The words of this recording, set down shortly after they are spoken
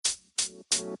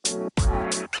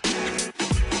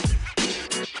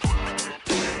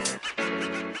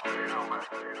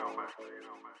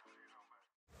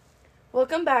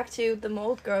Welcome back to The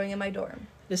Mold Growing in My Dorm.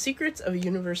 The Secrets of a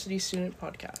University Student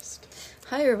podcast.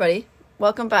 Hi, everybody.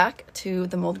 Welcome back to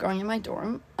The Mold Growing in My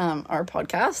Dorm, our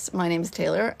podcast. My name is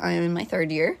Taylor. I am in my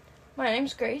third year. My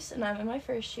name's Grace, and I'm in my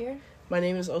first year. My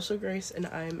name is also Grace, and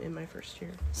I am in my first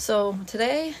year. So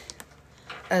today,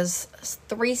 as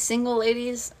three single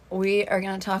ladies, we are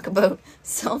going to talk about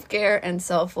self-care and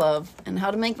self-love and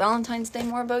how to make Valentine's Day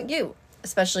more about you,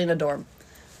 especially in a dorm.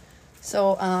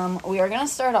 So we are going to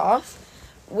start off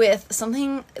with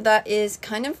something that is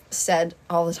kind of said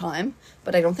all the time,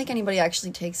 but I don't think anybody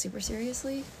actually takes super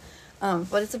seriously.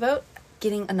 But it's about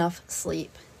getting enough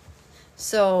sleep.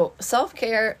 So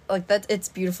self-care, like that, it's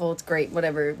beautiful, it's great,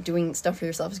 whatever. Doing stuff for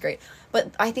yourself is great.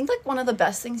 But I think like one of the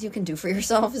best things you can do for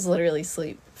yourself is literally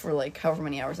sleep for like however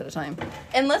many hours at a time.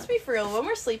 And let's be for real, when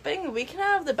we're sleeping, we can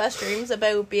have the best dreams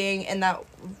about being in that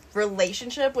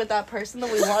relationship with that person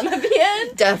that we want to be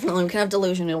in. Definitely, we can have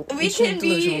delusional. We can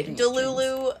be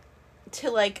Delulu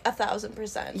to like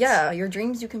 1,000%. Yeah, your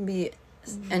dreams, you can be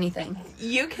anything.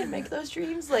 You can make those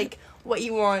dreams like what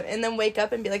you want and then wake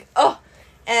up and be like, oh,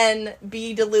 and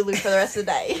be Delulu for the rest of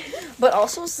the day. But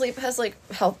also sleep has like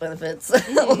health benefits.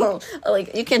 Well,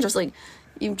 like you can't just like,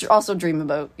 you also dream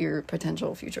about your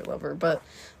potential future lover, but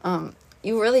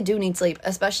you really do need sleep,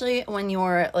 especially when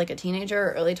you're like a teenager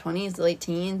or early 20s, late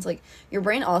teens. Like your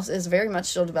brain also is very much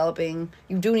still developing.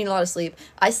 You do need a lot of sleep.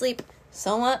 I sleep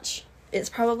so much, it's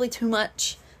probably too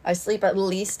much. I sleep at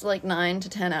least like 9 to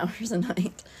 10 hours a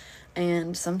night,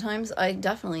 and sometimes I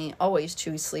definitely always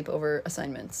choose sleep over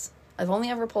assignments. I've only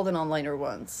ever pulled an all-nighter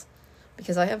once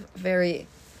because I have very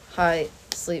high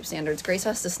sleep standards. Grace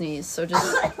has to sneeze, so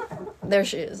just there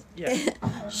she is. Yeah.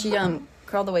 She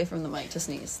crawled away from the mic to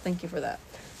sneeze. Thank you for that.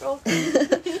 So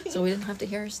we didn't have to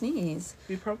hear her sneeze.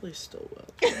 We probably still will.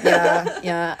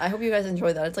 Yeah. I hope you guys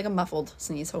enjoy that. It's like a muffled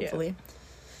sneeze, hopefully. Yeah.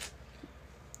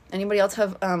 Anybody else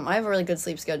have I have a really good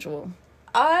sleep schedule.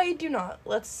 I do not.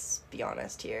 Let's be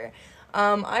honest here.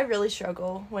 I really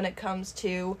struggle when it comes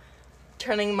to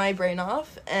turning my brain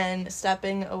off and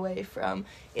stepping away from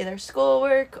either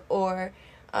schoolwork or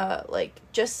like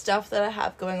just stuff that I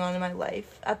have going on in my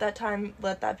life at that time.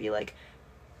 Let that be like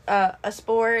a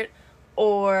sport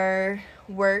or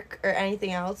work or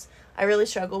anything else. I really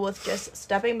struggle with just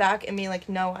stepping back and being like,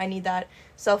 no, I need that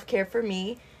self-care for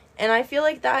me. And I feel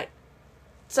like that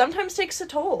sometimes takes a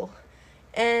toll,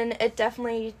 and it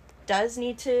definitely does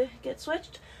need to get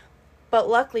switched, but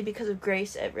luckily because of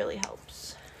Grace it really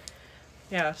helps.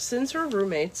 Yeah, since we're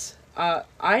roommates,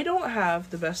 I don't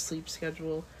have the best sleep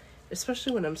schedule,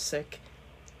 especially when I'm sick.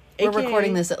 We're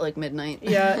recording this at like midnight.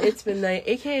 Yeah, it's midnight.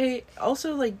 AKA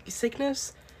also like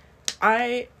sickness.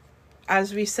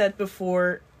 As we said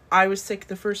before, I was sick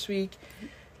the first week,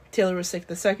 Taylor was sick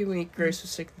the second week, Grace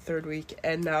was sick the third week,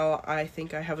 and now I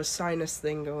think I have a sinus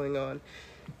thing going on.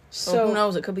 So who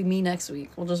knows? It could be me next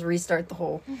week. We'll just restart the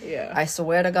whole. Yeah. I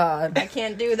swear to God. I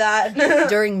can't do that.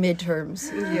 During midterms.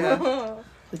 Yeah.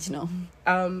 But you know.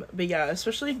 But yeah,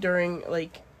 especially during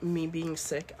like me being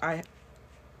sick, I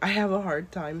have a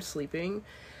hard time sleeping,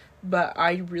 but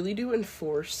I really do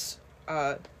enforce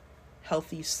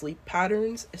healthy sleep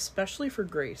patterns, especially for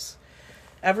Grace.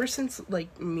 Ever since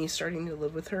like me starting to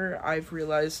live with her, I've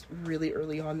realized really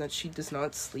early on that she does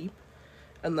not sleep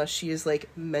unless she is like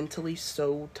mentally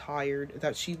so tired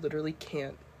that she literally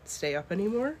can't stay up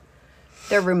anymore.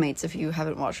 They're roommates if you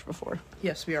haven't watched before.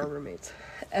 Yes, we are roommates.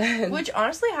 Which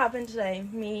honestly happened today,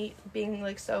 me being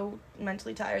like so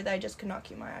mentally tired that I just could not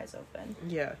keep my eyes open.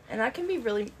 Yeah. And that can be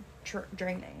really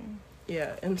draining.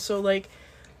 Yeah, and so like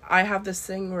I have this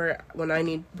thing where when I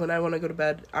want to go to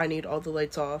bed, I need all the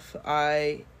lights off.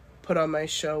 I put on my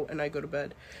show and I go to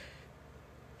bed.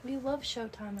 We love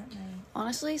showtime at night.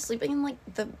 Honestly, sleeping in like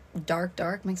the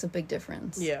dark makes a big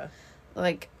difference. Yeah.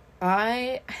 Like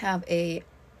I'm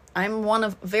one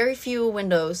of very few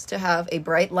windows to have a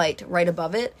bright light right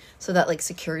above it so that like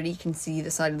security can see the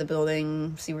side of the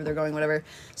building, see where they're going, whatever.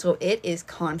 So it is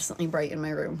constantly bright in my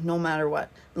room, no matter what.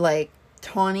 Like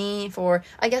 24,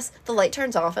 I guess the light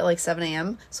turns off at like 7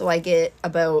 a.m. So I get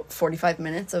about 45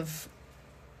 minutes of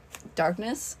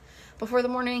darkness before the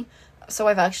morning. So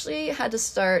I've actually had to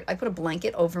start, I put a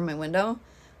blanket over my window,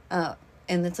 and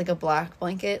it's like a black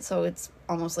blanket, so it's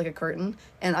almost like a curtain,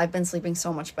 and I've been sleeping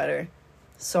so much better.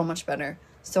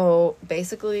 So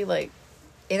basically, like,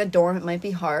 in a dorm it might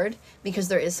be hard because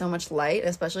there is so much light,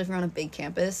 especially if you're on a big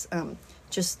campus.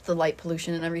 Just the light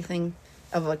pollution and everything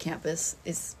of a campus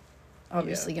is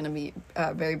obviously going to be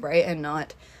very bright and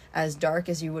not as dark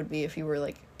as you would be if you were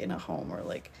like in a home or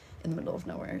like in the middle of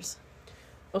nowheres.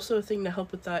 Also, a thing to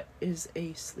help with that is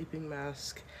a sleeping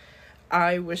mask.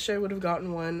 I wish I would have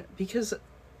gotten one because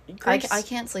I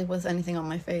can't sleep with anything on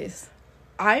my face.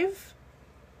 I've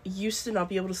used to not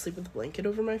be able to sleep with a blanket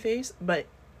over my face, but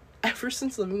ever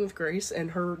since living with Grace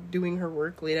and her doing her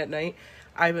work late at night,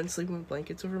 I've been sleeping with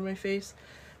blankets over my face,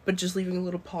 but just leaving a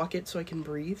little pocket so I can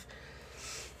breathe.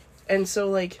 And so,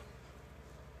 like,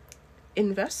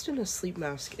 invest in a sleep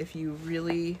mask if you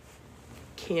really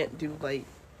can't do light.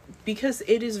 Because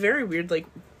it is very weird, like,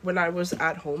 when I was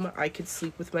at home, I could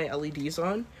sleep with my LEDs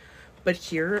on, but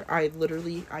here, I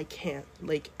can't.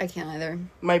 Like, I can't either.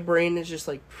 my brain is just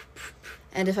like...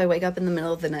 And if I wake up in the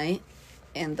middle of the night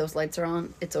and those lights are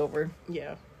on, it's over.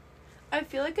 Yeah. I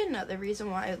feel like another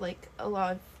reason why, like, a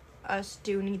lot of us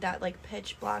do need that, like,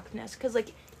 pitch blackness, because,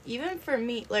 like, even for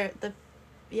me,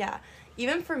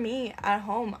 even for me at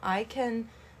home, I can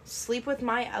sleep with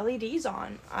my LEDs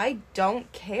on. I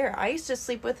don't care. I used to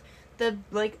sleep with the,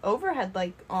 like, overhead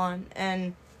light on,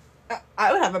 and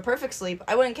I would have a perfect sleep.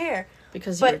 I wouldn't care.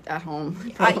 Because you're at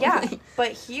home. Yeah,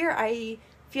 but here I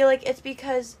feel like it's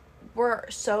because we're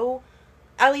so,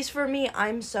 at least for me,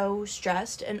 I'm so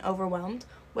stressed and overwhelmed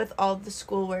with all the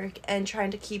schoolwork and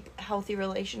trying to keep healthy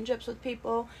relationships with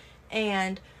people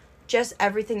and just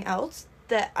everything else,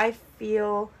 that I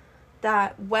feel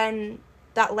that when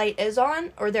that light is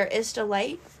on, or there is still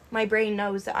light, my brain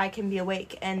knows that I can be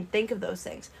awake and think of those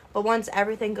things. But once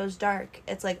everything goes dark,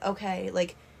 it's like, okay,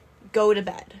 like, go to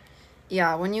bed.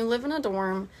 Yeah, when you live in a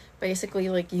dorm, basically,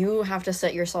 like, you have to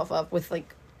set yourself up with,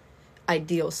 like,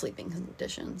 ideal sleeping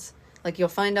conditions. Like, you'll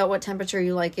find out what temperature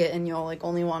you like it, and you'll, like,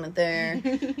 only want it there.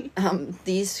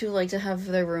 These who like to have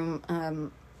their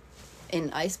room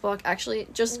in ice block, actually,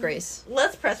 just Grace.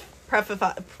 Let's preface. What's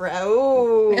that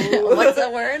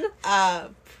word?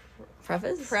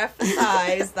 Preface? Preface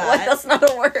that. What? That's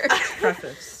not a word.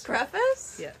 Preface.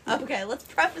 Preface? Yeah. Okay, let's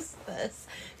preface this.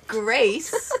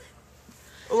 Grace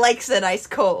likes it ice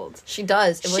cold. She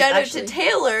does. Shout out to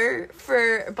Taylor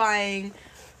for buying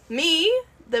me,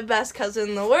 the best cousin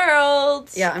in the world.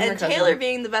 Yeah, I'm her and cousin. Taylor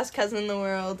being the best cousin in the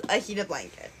world, a heated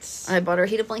blanket. I bought her a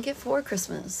heated blanket for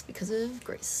Christmas because of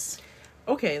Grace.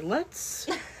 Okay, let's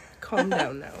calm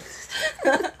down now.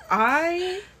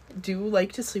 I do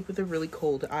like to sleep with it really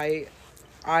cold. I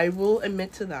will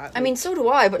admit to that. I mean, so do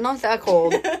I, but not that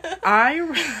cold. Girl, it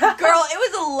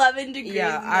was 11 degrees.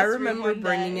 Yeah, in I this remember room one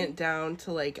bringing day. it down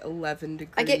to like 11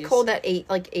 degrees. I get cold at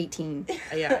 18.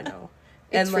 Yeah, I know.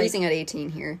 It's and freezing at 18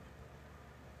 here.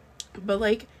 But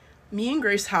like, me and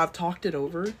Grace have talked it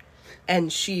over,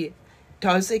 and she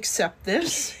does accept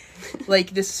this.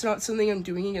 Like, this is not something I'm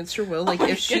doing against her will. Like,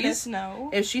 if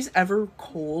she's ever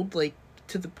cold, like,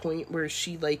 to the point where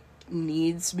she, like,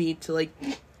 needs me to, like,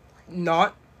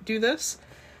 not do this,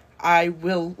 I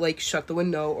will, like, shut the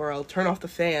window or I'll turn off the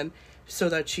fan so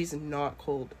that she's not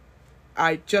cold.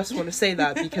 I just want to say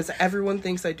that because everyone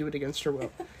thinks I do it against her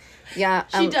will. Yeah.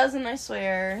 She doesn't, I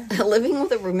swear. Living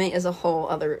with a roommate is a whole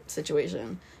other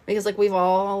situation. Because, like, we've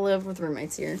all lived with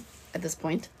roommates here at this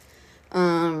point.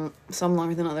 Some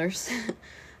longer than others.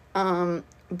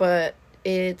 But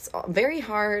it's very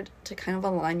hard to kind of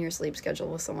align your sleep schedule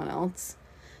with someone else.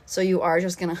 So you are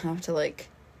just gonna have to, like,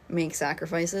 make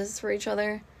sacrifices for each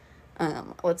other.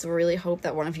 Let's really hope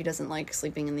that one of you doesn't like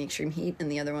sleeping in the extreme heat and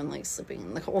the other one likes sleeping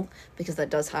in the cold, because that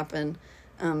does happen.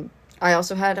 I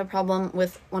also had a problem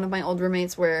with one of my old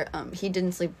roommates where he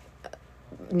didn't sleep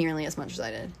nearly as much as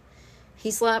I did.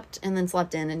 He slept and then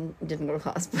slept in and didn't go to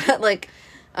class. But, like,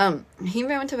 he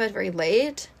went to bed very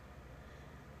late,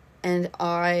 and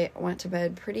I went to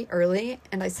bed pretty early,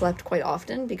 and I slept quite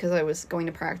often because I was going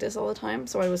to practice all the time,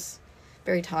 so I was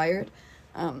very tired.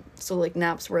 So, like,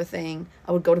 naps were a thing.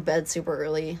 I would go to bed super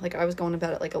early. Like, I was going to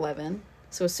bed at, like, 11.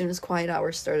 So as soon as quiet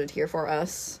hours started here for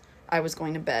us, I was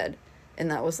going to bed. And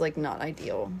that was, like, not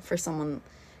ideal for someone,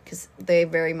 because they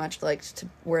very much liked to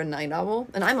wear a night owl.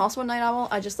 And I'm also a night owl.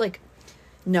 I just, like,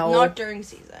 no. Not during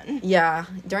season. Yeah.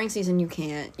 During season, you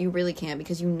can't. You really can't,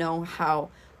 because you know how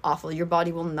awful. Your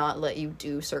body will not let you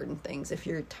do certain things if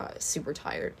you're super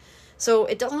tired. So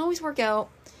it doesn't always work out,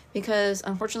 because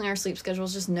unfortunately our sleep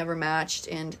schedules just never matched,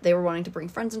 and they were wanting to bring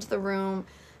friends into the room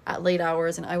at late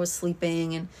hours, and I was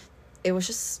sleeping, and it was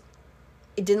just,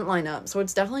 it didn't line up. So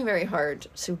it's definitely very hard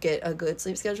to get a good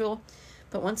sleep schedule,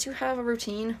 but once you have a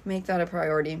routine, make that a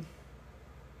priority.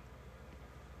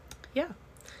 Yeah.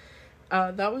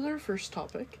 That was our first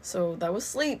topic. So that was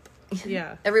sleep.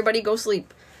 Yeah. Everybody go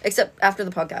sleep, except after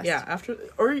the podcast. Yeah,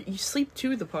 or you sleep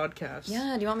to the podcast.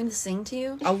 Yeah, do you want me to sing to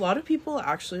you? A lot of people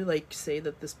actually, like, say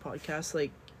that this podcast,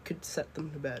 like, could set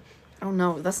them to bed. Oh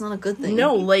no, that's not a good thing.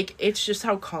 No, like, it's just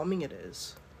how calming it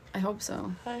is. I hope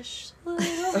so. Hush,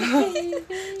 little baby,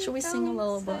 Should we sing a don't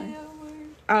lullaby? say a word.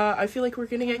 I feel like we're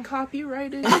gonna get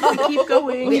copyrighted if we keep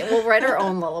going. We'll write our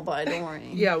own lullaby, don't worry.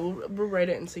 Yeah, we'll write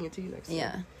it and sing it to you next time.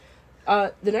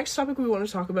 Yeah. The next topic we want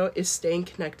to talk about is staying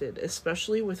connected,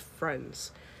 especially with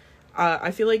friends.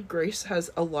 I feel like Grace has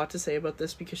a lot to say about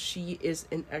this because she is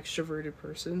an extroverted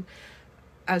person.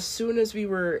 As soon as we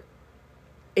were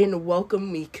in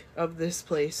welcome week of this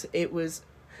place, it was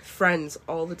friends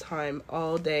all the time,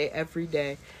 all day, every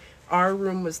day. Our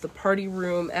room was the party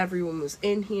room, everyone was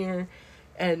in here,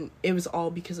 and it was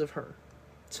all because of her.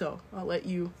 So, I'll let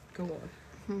you go on.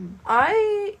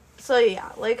 So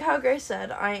yeah, like how Grace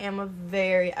said, I am a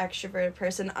very extroverted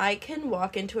person. I can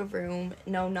walk into a room,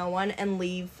 know no one, and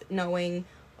leave knowing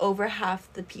over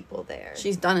half the people there.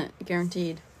 She's done it,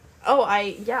 guaranteed. Oh,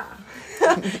 yeah.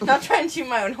 Not trying to toot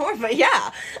my own horn, but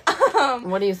yeah.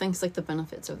 What do you think's like the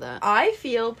benefits of that? I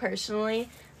feel personally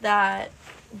that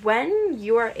when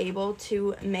you are able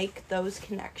to make those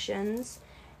connections,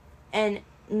 and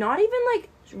not even like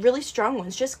really strong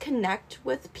ones, just connect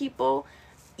with people,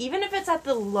 even if it's at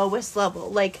the lowest level,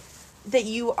 like that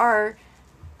you are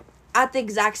at the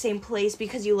exact same place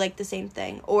because you like the same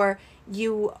thing, or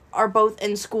you are both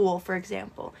in school, for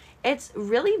example. It's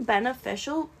really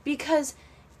beneficial because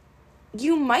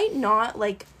you might not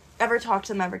like ever talk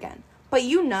to them ever again, but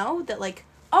you know that like,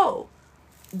 oh,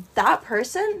 that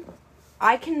person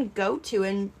I can go to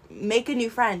and make a new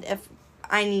friend if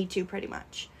I need to, pretty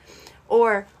much.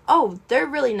 Or, oh, they're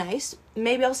really nice,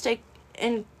 maybe I'll stay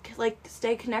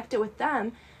connected with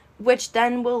them, which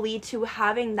then will lead to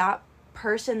having that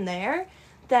person there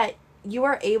that you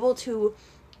are able to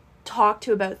talk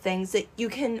to about things, that you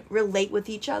can relate with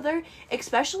each other,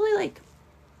 especially like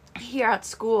here at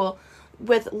school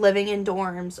with living in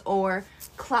dorms or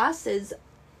classes.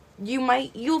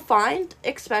 You'll find,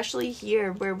 especially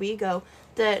here where we go,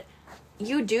 that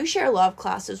you do share a lot of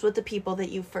classes with the people that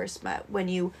you first met when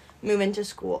you move into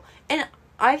school. And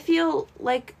I feel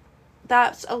like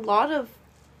that's a lot of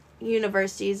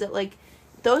universities, that like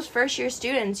those first year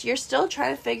students, you're still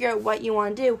trying to figure out what you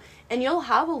want to do, and you'll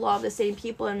have a lot of the same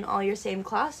people in all your same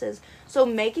classes. So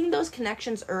making those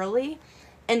connections early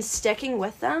and sticking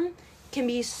with them can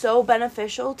be so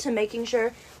beneficial to making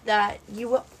sure that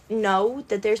you know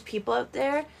that there's people out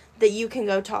there that you can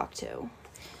go talk to.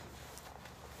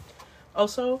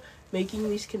 Also, making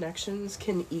these connections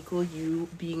can equal you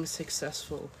being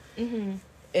successful. Mm-hmm.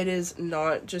 It is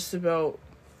not just about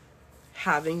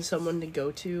having someone to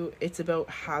go to, it's about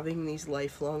having these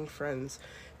lifelong friends.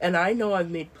 And I know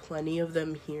I've made plenty of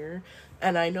them here,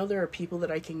 and I know there are people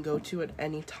that I can go to at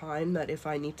any time that if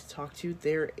I need to talk to,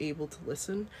 they're able to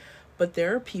listen. But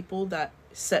there are people that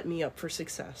set me up for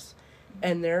success,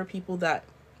 and there are people that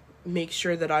make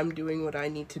sure that I'm doing what I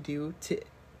need to do to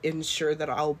ensure that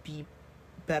I'll be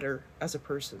better as a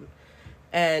person.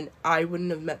 And I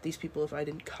wouldn't have met these people if I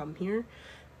didn't come here.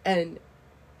 And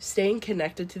staying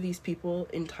connected to these people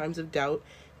in times of doubt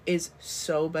is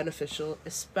so beneficial,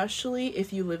 especially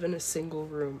if you live in a single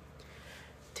room.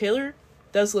 Taylor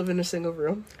does live in a single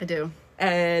room. I do.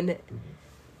 And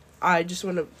I just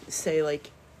want to say,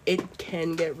 like, it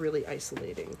can get really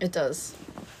isolating. It does.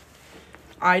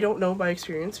 I don't know by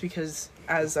experience because,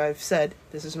 as I've said,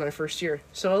 this is my first year.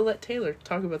 So I'll let Taylor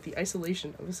talk about the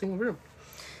isolation of a single room.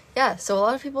 Yeah, so a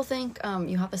lot of people think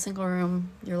you have a single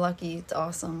room, you're lucky, it's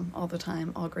awesome, all the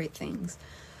time, all great things.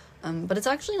 But it's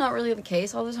actually not really the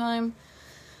case all the time.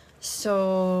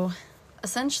 So,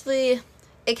 essentially,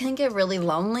 it can get really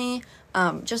lonely,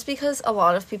 just because a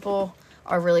lot of people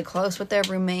are really close with their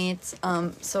roommates,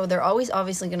 so they're always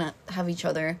obviously gonna have each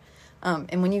other.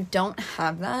 And when you don't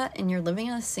have that, and you're living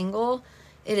in a single,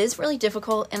 it is really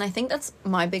difficult, and I think that's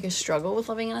my biggest struggle with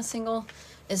living in a single,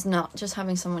 is not just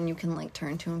having someone you can, like,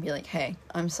 turn to and be like, hey,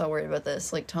 I'm so worried about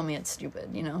this, like, tell me it's stupid,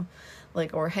 you know?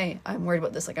 Like, or, hey, I'm worried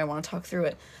about this, like, I want to talk through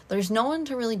it. There's no one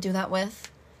to really do that with,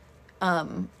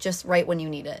 just right when you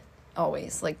need it,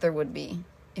 always, like there would be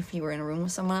if you were in a room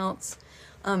with someone else.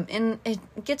 And it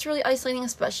gets really isolating,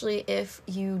 especially if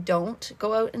you don't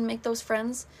go out and make those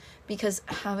friends, because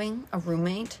having a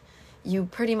roommate, you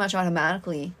pretty much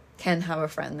automatically can have a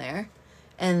friend there.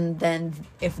 And then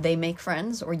if they make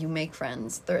friends or you make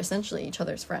friends, they're essentially each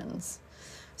other's friends.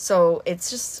 So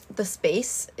it's just, the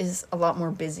space is a lot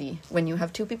more busy when you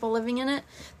have two people living in it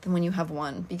than when you have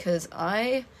one, because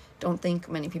I don't think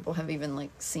many people have even,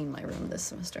 like, seen my room this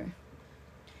semester.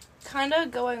 Kind of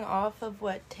going off of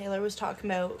what Taylor was talking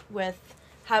about with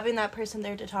having that person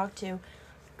there to talk to,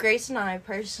 Grace and I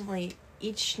personally,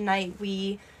 each night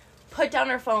we put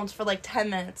down our phones for like 10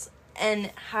 minutes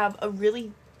and have a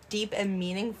really deep and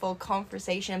meaningful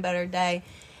conversation about our day.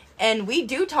 And we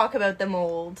do talk about the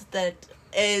mold that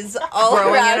is all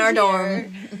growing around in our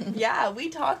here. dorm. Yeah, we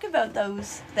talk about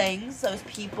those things, those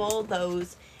people,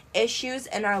 those issues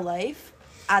in our life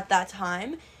at that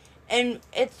time. And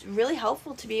it's really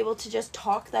helpful to be able to just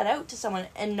talk that out to someone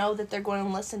and know that they're going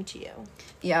to listen to you.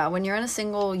 Yeah, when you're in a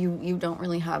single, you don't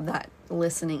really have that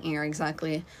listening ear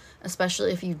exactly,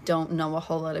 especially if you don't know a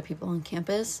whole lot of people on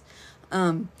campus.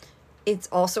 It's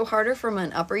also harder from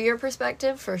an upper year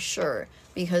perspective, for sure,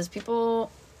 because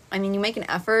people, I mean, you make an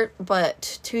effort,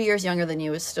 but 2 years younger than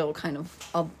you is still kind of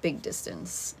a big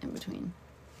distance in between.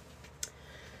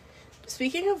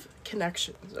 Speaking of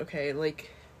connections, okay,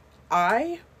 like,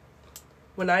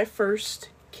 when I first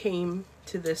came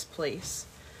to this place,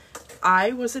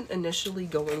 I wasn't initially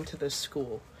going to this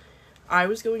school. I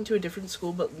was going to a different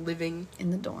school, but living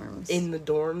In the dorms. in the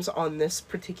dorms on this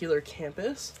particular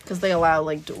campus. Because they allow,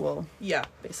 like, dual, Yeah.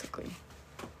 basically.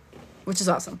 Which is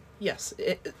awesome. Yes.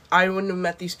 I wouldn't have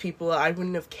met these people. I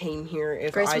wouldn't have came here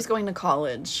if Grace was going to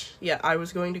college. Yeah, I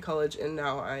was going to college, and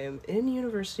now I am in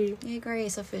university. Yay,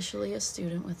 Grace, officially a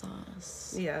student with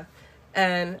us. Yeah.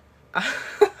 And...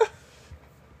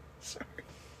 sorry.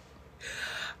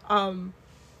 I'm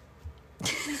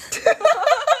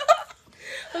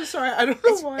sorry, I don't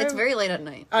know why. It's very late at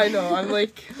night. I know, I'm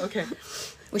like, okay.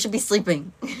 We should be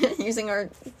sleeping. Using our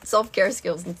self-care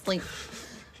skills and sleep.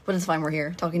 But it's fine, we're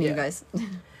here talking to you guys.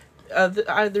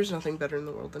 There's nothing better in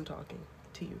the world than talking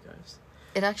to you guys.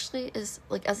 It actually is,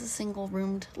 like, as a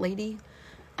single-roomed lady,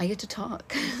 I get to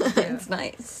talk. Yeah. It's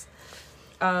nice.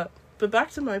 But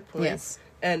back to my point. Yes.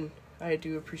 And I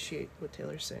do appreciate what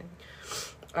Taylor's saying.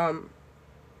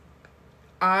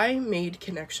 I made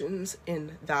connections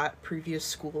in that previous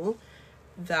school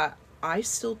that I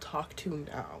still talk to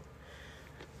now.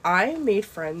 I made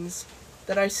friends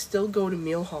that I still go to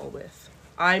meal hall with.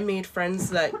 I made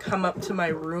friends that come up to my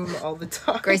room all the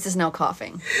time. Grace is now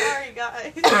coughing. Sorry,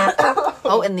 guys.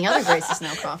 Oh, and the other Grace is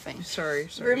now coughing. Sorry.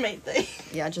 Roommate thing.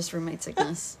 Yeah, just roommate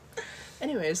sickness.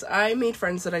 Anyways, I made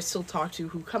friends that I still talk to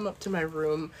who come up to my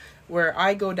room, where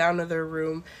I go down to their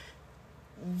room.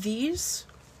 These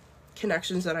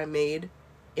connections that I made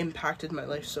impacted my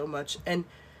life so much. And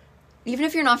Even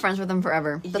if you're not friends with them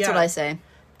forever. That's what I say.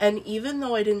 And even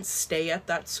though I didn't stay at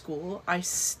that school, I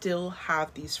still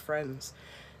have these friends.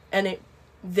 And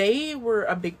they were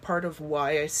a big part of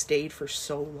why I stayed for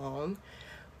so long.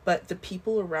 But the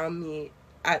people around me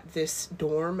at this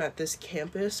dorm, at this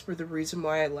campus, were the reason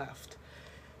why I left.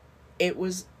 It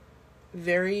was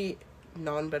very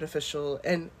non-beneficial.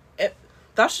 And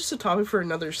that's just a topic for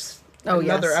another episode.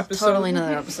 Totally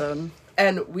another episode.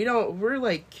 And we're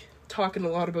like talking a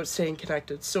lot about staying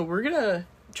connected. So we're gonna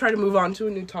try to move on to a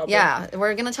new topic. Yeah,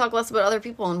 we're gonna talk less about other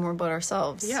people and more about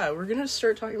ourselves. Yeah, we're gonna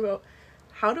start talking about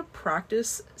how to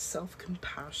practice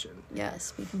self-compassion.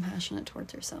 Yes, be compassionate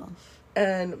towards yourself.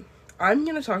 And I'm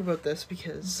gonna talk about this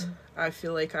because I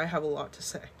feel like I have a lot to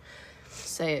say.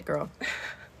 Say it, girl.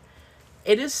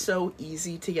 It is so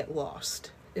easy to get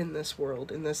lost in this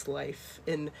world, in this life,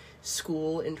 in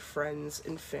school, in friends,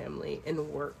 in family,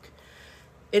 in work.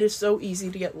 It is so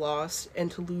easy to get lost and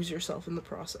to lose yourself in the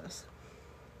process.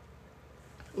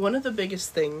 One of the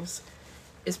biggest things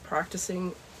is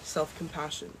practicing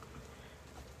self-compassion.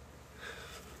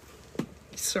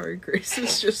 Sorry, Grace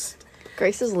is just...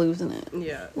 Grace is losing it.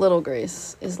 Yeah. Little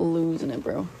Grace is losing it,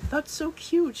 bro. That's so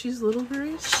cute. She's little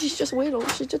Grace. She's just little.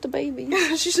 She's just a baby.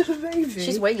 She's a baby.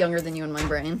 She's way younger than you in my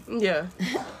brain. Yeah.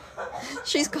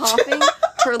 She's coughing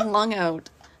her lung out.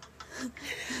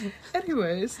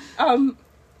 Anyways,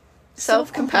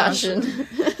 Self-compassion.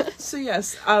 So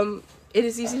yes, it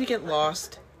is easy to get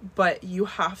lost, but you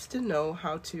have to know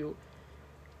how to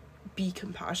be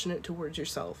compassionate towards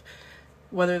yourself.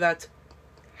 Whether that's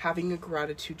having a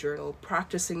gratitude journal,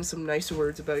 practicing some nice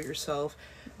words about yourself,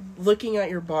 looking at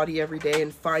your body every day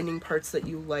and finding parts that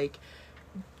you like,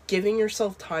 giving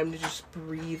yourself time to just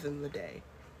breathe in the day.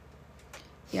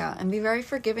 Yeah, and be very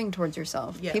forgiving towards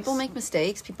yourself. Yes. People make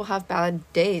mistakes. People have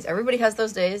bad days. Everybody has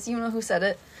those days. You know who said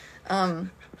it.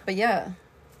 But yeah.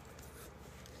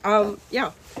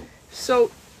 Yeah.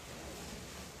 So,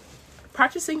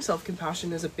 practicing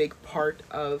self-compassion is a big part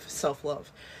of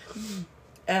self-love.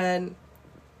 And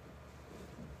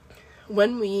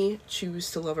when we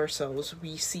choose to love ourselves,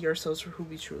 we see ourselves for who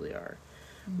we truly are.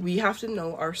 We have to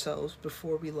know ourselves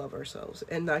before we love ourselves,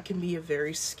 and that can be a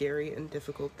very scary and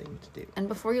difficult thing to do. And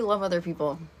before you love other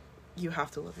people, you have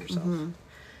to love yourself.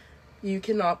 You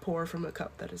cannot pour from a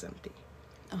cup that is empty.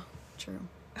 Oh, true.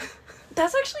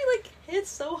 That's actually, like, hits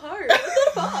so hard.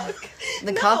 What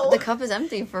the fuck? The cup is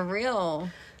empty, for real.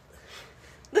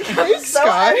 The cup is so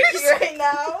Guys. empty right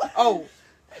now. Oh,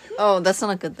 Oh, that's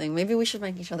not a good thing. Maybe we should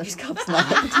make each other's cups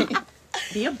not empty.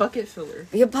 Be a bucket filler.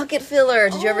 Be a bucket filler.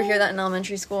 Did you ever hear that in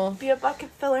elementary school? Be a bucket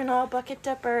filler, not a bucket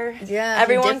dipper. Yeah,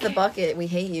 everyone dip the bucket. We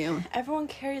hate you. Everyone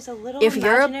carries a little If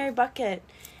you're imaginary bucket,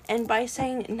 and by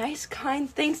saying nice, kind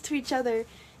things to each other,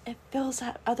 it fills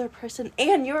that other person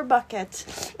and your bucket.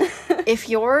 If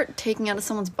you're taking out of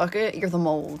someone's bucket, you're the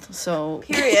mold. So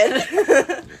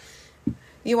Period.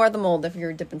 you are the mold if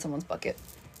you're dipping someone's bucket.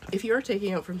 If you are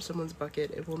taking out from someone's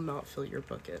bucket, it will not fill your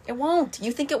bucket. It won't.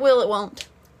 You think it will, it won't.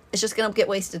 It's just gonna get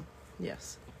wasted.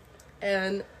 Yes.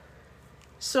 And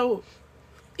so,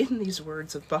 in these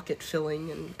words of bucket filling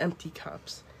and empty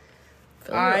cups,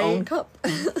 Fill your own cup.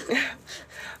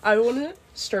 I want to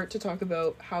start to talk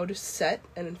about how to set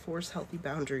and enforce healthy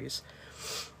boundaries.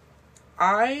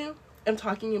 I am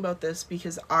talking about this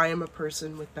because I am a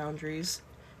person with boundaries,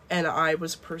 and I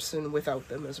was a person without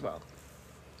them as well.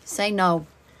 Say no.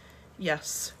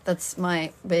 Yes. That's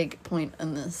my big point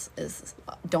in this is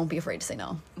don't be afraid to say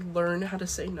no. Learn how to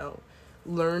say no.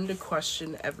 Learn to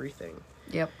question everything.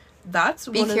 Yep. That's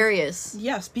Be curious.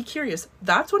 Yes, be curious.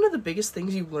 That's one of the biggest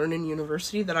things you learn in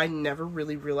university that I never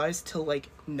really realized till like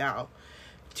now.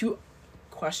 To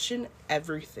question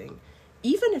everything.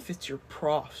 Even if it's your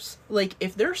profs. Like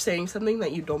if they're saying something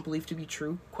that you don't believe to be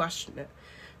true, question it.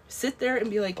 Sit there and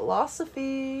be like,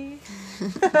 Philosophy.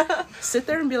 sit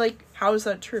there and be like, how is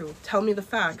that true? Tell me the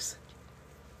facts.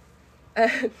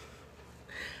 And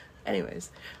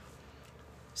anyways,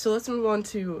 so let's move on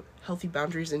to healthy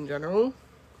boundaries in general.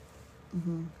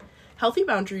 Mm-hmm. Healthy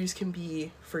boundaries can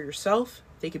be for yourself.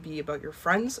 They could be about your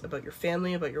friends, about your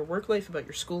family, about your work life, about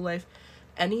your school life,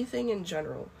 anything in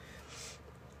general.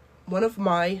 One of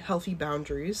my healthy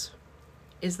boundaries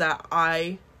is that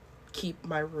I keep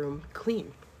my room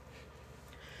clean.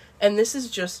 And this is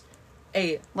just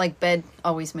a Like bed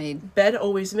always made. bed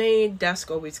always made, desk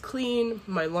always clean,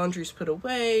 my laundry's put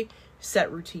away,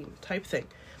 set routine type thing.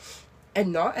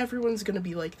 And not everyone's going to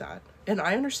be like that. And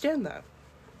I understand that.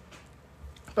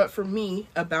 But for me,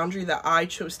 a boundary that I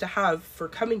chose to have for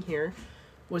coming here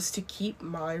was to keep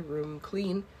my room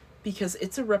clean because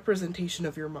it's a representation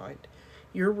of your mind.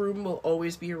 Your room will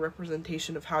always be a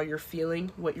representation of how you're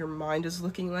feeling, what your mind is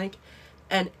looking like.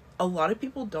 And a lot of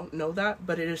people don't know that,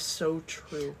 but it is so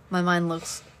true. My mind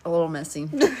looks a little messy.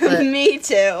 But Me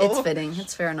too. it's fitting.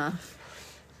 It's fair enough.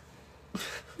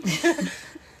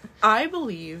 I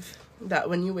believe that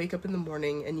when you wake up in the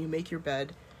morning and you make your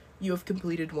bed, you have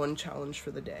completed one challenge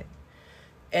for the day.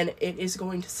 And it is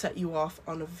going to set you off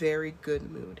on a very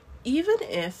good mood. Even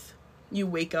if you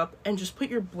wake up and just put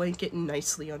your blanket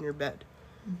nicely on your bed.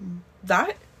 Mm-hmm.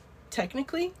 That,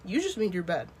 technically, you just made your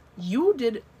bed. You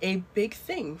did a big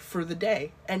thing for the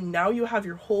day. And now you have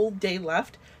your whole day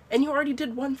left. And you already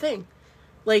did one thing.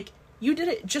 Like, you did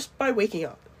it just by waking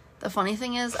up. The funny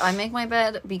thing is, I make my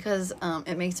bed because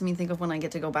it makes me think of when I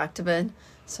get to go back to bed.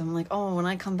 So I'm like, oh, when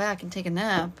I come back and take a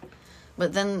nap.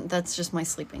 But then that's just my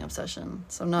sleeping obsession.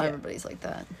 So not everybody's like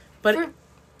that. But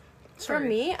for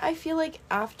me, I feel like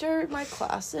after my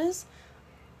classes,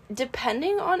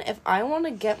 depending on if I want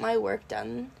to get my work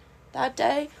done that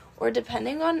day, or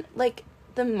depending on, like,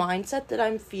 the mindset that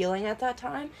I'm feeling at that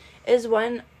time, is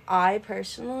when I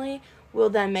personally will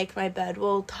then make my bed,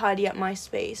 will tidy up my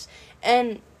space.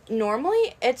 And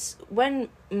normally, it's when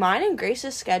mine and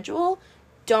Grace's schedule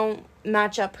don't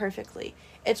match up perfectly.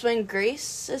 It's when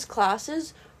Grace's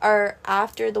classes are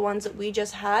after the ones that we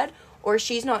just had, or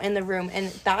she's not in the room. And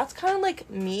that's kind of like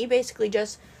me basically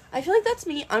just, I feel like that's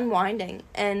me unwinding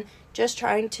and just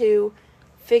trying to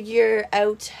figure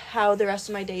out how the rest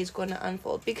of my day is going to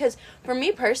unfold. Because for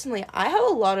me personally, I have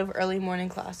a lot of early morning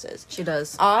classes. She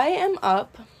does. I am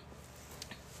up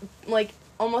like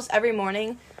almost every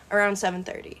morning around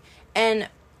 7:30. And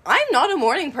I'm not a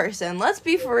morning person. Let's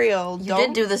be for real. You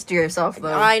did do this to yourself,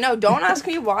 though. I know. Don't ask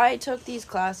me why I took these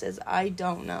classes. I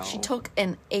don't know. She took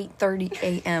an 8:30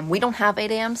 a.m. We don't have 8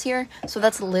 a.m.s here, so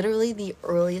that's literally the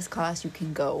earliest class you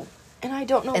can go. And I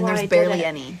don't know and why there's I barely did it.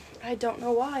 any. I don't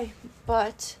know why,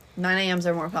 but 9 a.m.s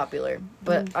are more popular,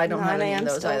 but I don't have any of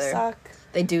those still either. Suck.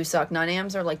 They do suck. 9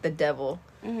 a.m.s are like the devil.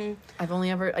 Mm-hmm.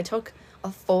 I took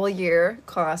a full year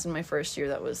class in my first year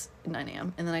that was 9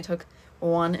 a.m. and then I took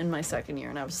one in my second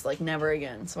year and I was like never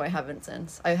again, so I haven't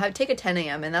since. I take a 10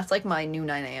 a.m. and that's like my new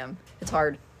 9 a.m. It's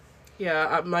hard.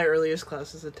 Yeah, my earliest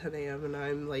class is at 10 a.m. and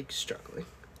I'm like struggling.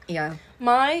 Yeah.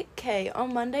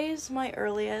 On Mondays, my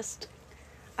earliest,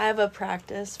 I have a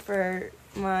practice for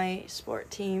my sport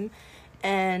team,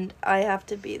 and I have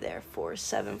to be there for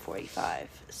 7:45.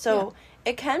 So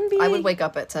it can be. I would wake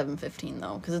up at 7:15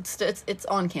 though, because it's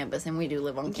on campus, and we do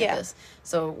live on campus,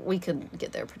 so we could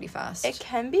get there pretty fast. It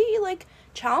can be like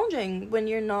challenging when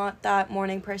you're not that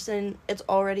morning person. It's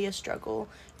already a struggle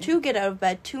to get out of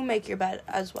bed, to make your bed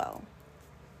as well.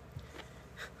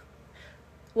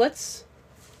 Let's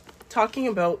talking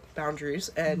about boundaries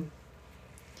and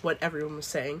what everyone was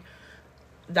saying.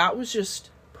 That was just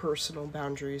personal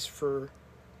boundaries for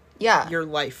your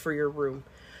life, for your room.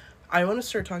 I want to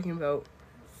start talking about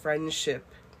friendship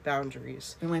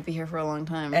boundaries. We might be here for a long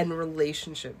time. And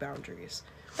relationship boundaries.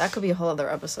 That could be a whole other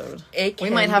episode. We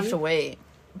might have to wait.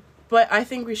 But I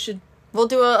think we should... We'll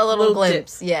do a little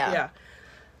glimpse. Dip. Yeah.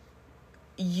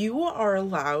 You are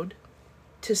allowed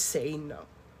to say no.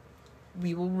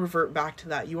 We will revert back to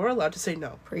that. You are allowed to say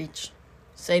no. Preach.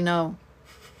 Say no.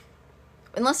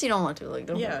 Unless you don't want to. Like,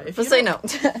 don't. Yeah. But say no.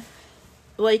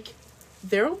 Like,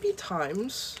 there will be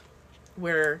times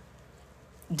where...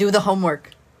 Do the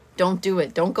homework. Don't do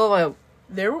it. Don't go out.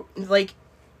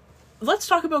 Let's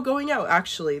talk about going out,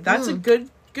 actually. That's a good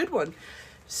one.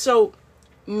 So,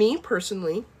 me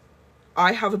personally,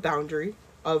 I have a boundary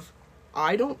of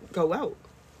I don't go out.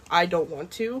 I don't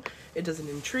want to. It doesn't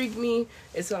intrigue me.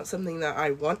 It's not something that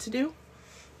I want to do.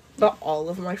 But all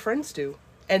of my friends do.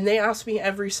 And they ask me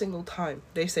every single time.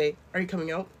 They say, are you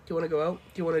coming out? Do you want to go out?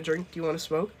 Do you want to drink? Do you want to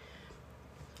smoke?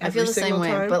 I feel the same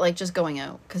way, but like just going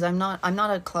out, because I'm not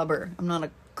a clubber. I'm not a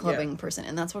clubbing person,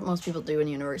 and that's what most people do in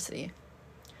university.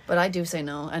 But I do say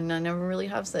no, and I never really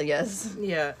have said yes.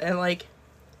 Yeah, and like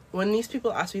when these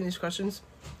people ask me these questions,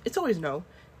 it's always no,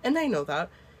 and they know that,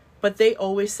 but they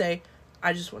always say,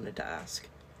 I just wanted to ask,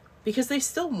 because they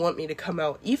still want me to come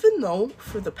out, even though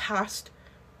for the past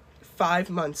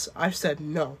 5 months I've said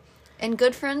no. And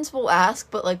good friends will ask,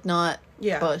 but like not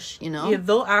push, you know? Yeah,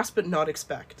 they'll ask but not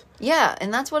expect. Yeah,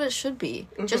 and that's what it should be.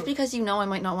 Mm-hmm. Just because you know I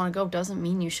might not want to go doesn't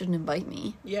mean you shouldn't invite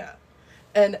me. Yeah.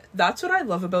 And that's what I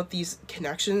love about these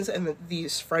connections and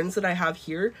these friends that I have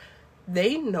here.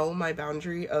 They know my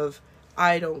boundary of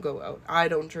I don't go out, I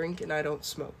don't drink, and I don't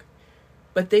smoke.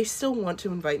 But they still want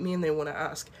to invite me and they want to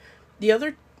ask. The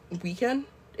other weekend,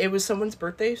 it was someone's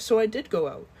birthday, so I did go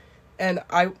out. And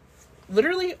I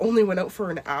literally only went out for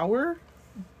an hour.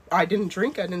 I didn't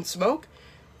drink, I didn't smoke,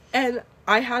 and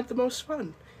I had the most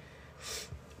fun.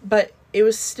 But it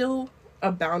was still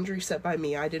a boundary set by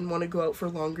me. I didn't want to go out for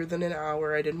longer than an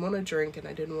hour. I didn't want to drink, and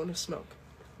I didn't want to smoke.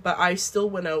 But I still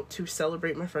went out to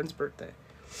celebrate my friend's birthday.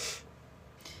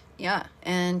 Yeah,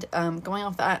 and going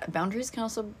off that, boundaries can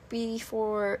also be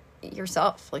for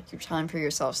yourself, like your time for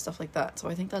yourself, stuff like that. So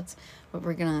I think that's what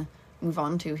we're going to move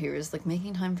on to here, is like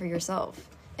making time for yourself.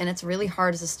 And it's really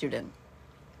hard as a student.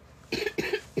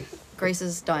 Grace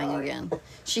is dying again.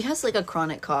 She has like a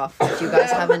chronic cough, if you guys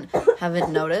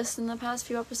haven't noticed in the past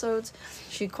few episodes.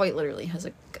 She quite literally has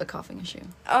a coughing issue.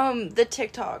 The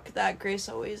TikTok that Grace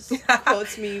always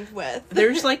quotes me with.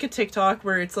 There's like a TikTok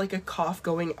where it's like a cough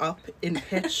going up in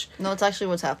pitch. No, it's actually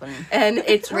what's happening. And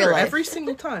it's real her life. every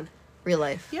single time. Real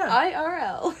life. Yeah.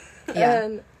 IRL. Yeah.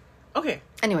 And okay.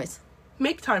 Anyways.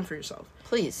 Make time for yourself.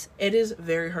 Please. It is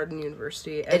very hard in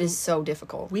university. And it is so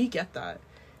difficult. We get that.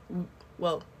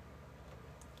 Well,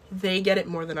 they get it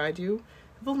more than I do.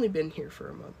 I've only been here for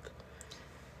a month.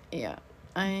 Yeah,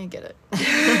 I get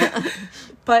it.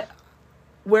 But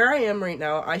where I am right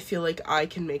now, I feel like I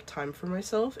can make time for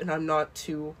myself, and I'm not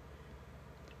too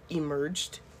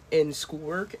immersed in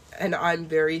schoolwork, and I'm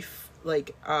very,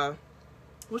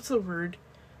 what's the word?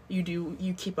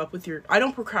 You keep up with your... I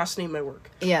don't procrastinate my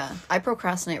work. Yeah, I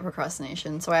procrastinate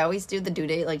procrastination, so I always do the due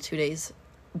date, 2 days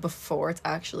before it's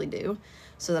actually due,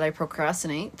 so that I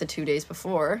procrastinate the 2 days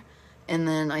before, and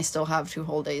then I still have 2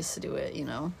 whole days to do it, you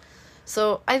know?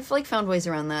 So I've, found ways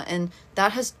around that, and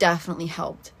that has definitely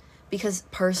helped. Because,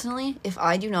 personally, if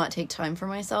I do not take time for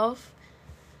myself,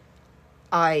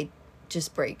 I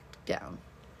just break down.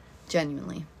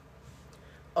 Genuinely.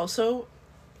 Also,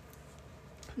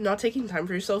 not taking time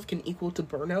for yourself can equal to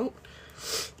burnout,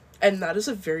 and that is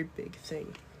a very big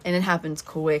thing. And it happens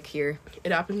quick here.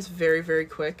 It happens very, very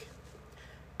quick.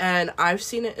 And I've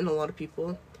seen it in a lot of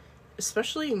people,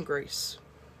 especially in Grace.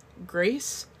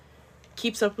 Grace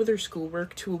keeps up with her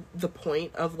schoolwork to the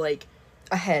point of,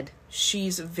 ahead.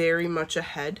 She's very much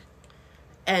ahead.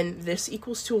 And this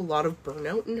equals to a lot of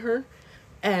burnout in her.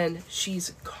 And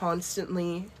she's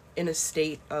constantly in a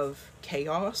state of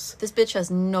chaos. This bitch has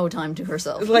no time to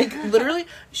herself. Literally,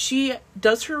 she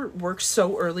does her work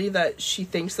so early that she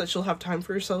thinks that she'll have time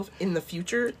for herself in the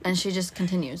future. And she just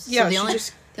continues. Yeah,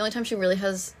 so the only time she really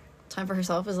has time for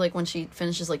herself is when she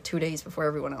finishes 2 days before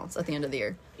everyone else at the end of the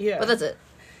year. Yeah. But that's it.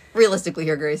 realistically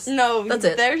here, Grace. No, That's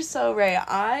it. They're so right.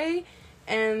 I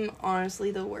am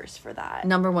honestly the worst for that.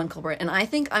 Number one culprit. And I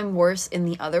think I'm worse in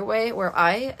the other way, where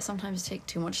I sometimes take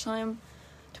too much time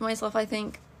to myself, I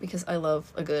think, because I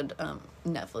love a good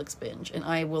Netflix binge, and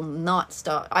I will not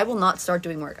start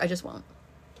doing work. I just won't.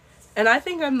 And I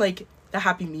think I'm, like, the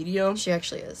happy medium. She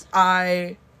actually is.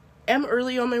 I am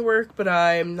early on my work, but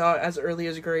I'm not as early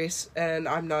as Grace, and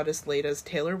I'm not as late as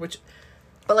Taylor, which...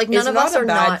 But, like, none of us are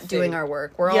not doing thing. our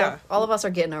work. We're all of us are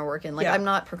getting our work in. Like, I'm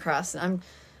not procrastinating.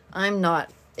 I'm not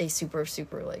a super,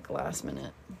 super, like,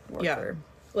 last-minute worker. Yeah.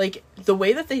 Like, the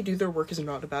way that they do their work is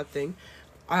not a bad thing.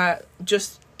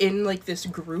 Just in, like, this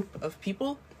group of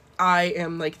people, I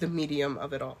am, like, the medium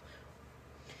of it all.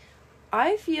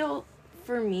 I feel,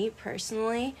 for me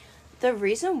personally, the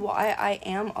reason why I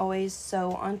am always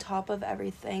so on top of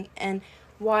everything and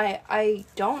why I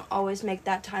don't always make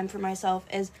that time for myself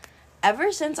is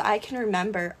ever since I can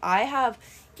remember, I have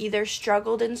either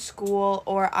struggled in school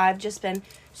or I've just been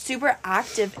super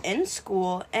active in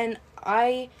school, and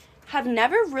I have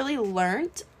never really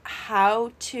learned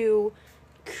how to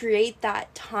create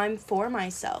that time for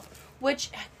myself, which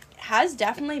has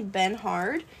definitely been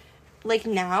hard. Like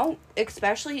now,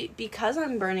 especially because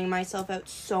I'm burning myself out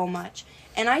so much.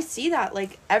 And I see that,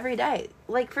 like, every day.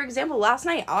 Like, for example, last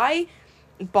night, I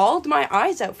bawled my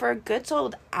eyes out for a good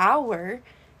solid hour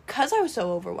because I was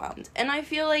so overwhelmed. And I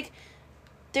feel like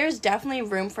there's definitely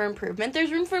room for improvement.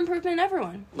 There's room for improvement in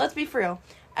everyone. Let's be for real.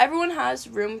 Everyone has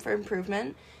room for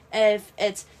improvement. If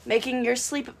it's making your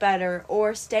sleep better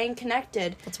or staying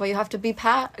connected. That's why you have to be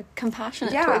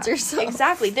compassionate towards yourself.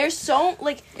 Exactly. There's so,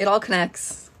 like... It all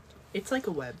connects. It's like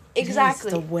a web.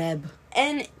 Exactly. It is the web.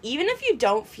 And even if you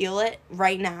don't feel it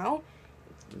right now,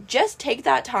 just take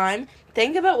that time,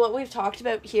 think about what we've talked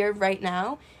about here right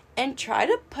now, and try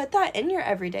to put that in your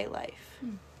everyday life.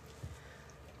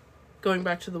 Going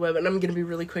back to the web, and I'm going to be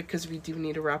really quick because we do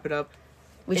need to wrap it up.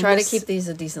 We try to keep these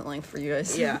a decent length for you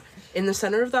guys. Yeah. In the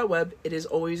center of that web, it is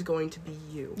always going to be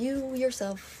you. You,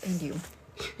 yourself, and you.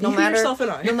 Yourself and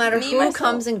I. No matter Me, who myself.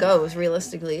 comes and goes,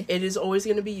 realistically. It is always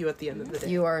going to be you at the end of the day.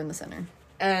 You are in the center.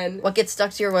 And what gets stuck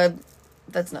to your web,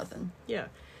 that's nothing. Yeah.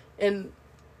 And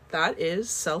that is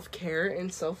self-care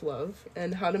and self-love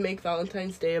and how to make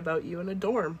Valentine's Day about you in a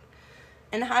dorm.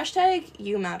 And hashtag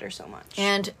you matter so much.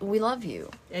 And we love you.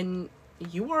 And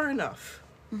you are enough.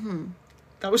 Mm-hmm.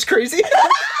 That was crazy. We're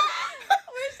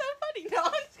so funny. No,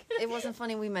 I'm just kidding. It wasn't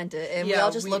funny, we meant it. And we all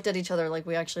just looked at each other like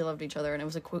we actually loved each other, and it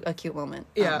was a cute moment.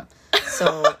 Yeah.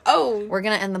 So oh, we're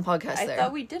going to end the podcast there. I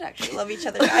thought we did actually love each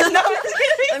other, guys. No, I'm just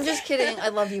kidding. I'm just kidding. I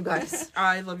love you guys.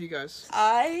 I love you guys.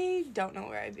 I don't know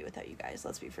where I'd be without you guys.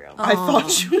 Let's be for real. I thought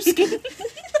she was gonna...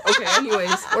 Okay,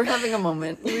 anyways. We're having a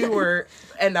moment. We were,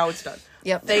 and now it's done.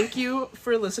 Yep. Thank you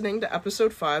for listening to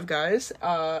episode 5, guys.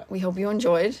 We hope you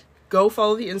enjoyed. Go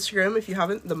follow the Instagram if you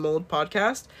haven't, the Mold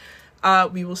Podcast.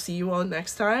 We will see you all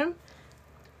next time.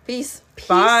 Peace.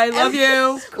 Bye. Love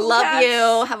you. Cool Love cats.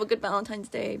 you. Have a good Valentine's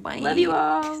Day. Bye. Love you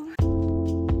all.